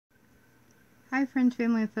Hi friends,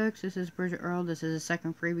 family, and folks, this is Bridget Earl. This is the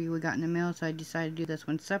second freebie we got in the mail, so I decided to do this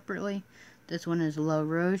one separately. This one is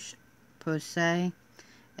Roche, Posay,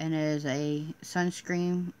 and it is a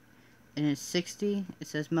sunscreen, and it's 60. It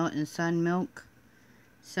says Melt in Sun Milk.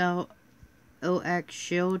 Cell OX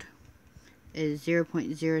Shield is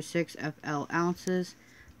 0.06 FL ounces.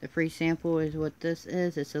 The free sample is what this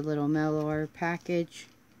is. It's a little mailer package.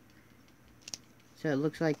 So it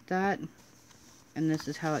looks like that. And this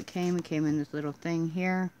is how it came. It came in this little thing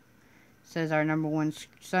here. It says our #1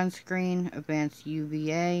 sunscreen, advanced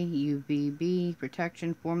UVA, UVB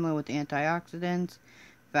protection formula with antioxidants,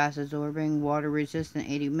 fast absorbing, water resistant,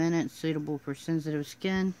 80 minutes, suitable for sensitive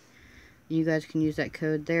skin. You guys can use that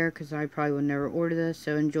code there because I probably would never order this.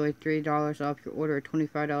 So enjoy $3 off your order of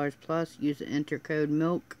 $25 plus. Use the enter code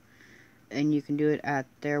MILK, and you can do it at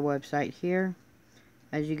their website here.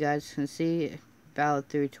 As you guys can see, valid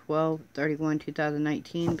through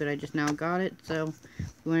 12/31/2019, but I just now got it, so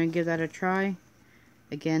if you want to give that a try,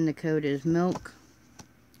 again, the code is MILK.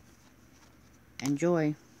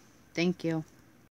 Enjoy. Thank you.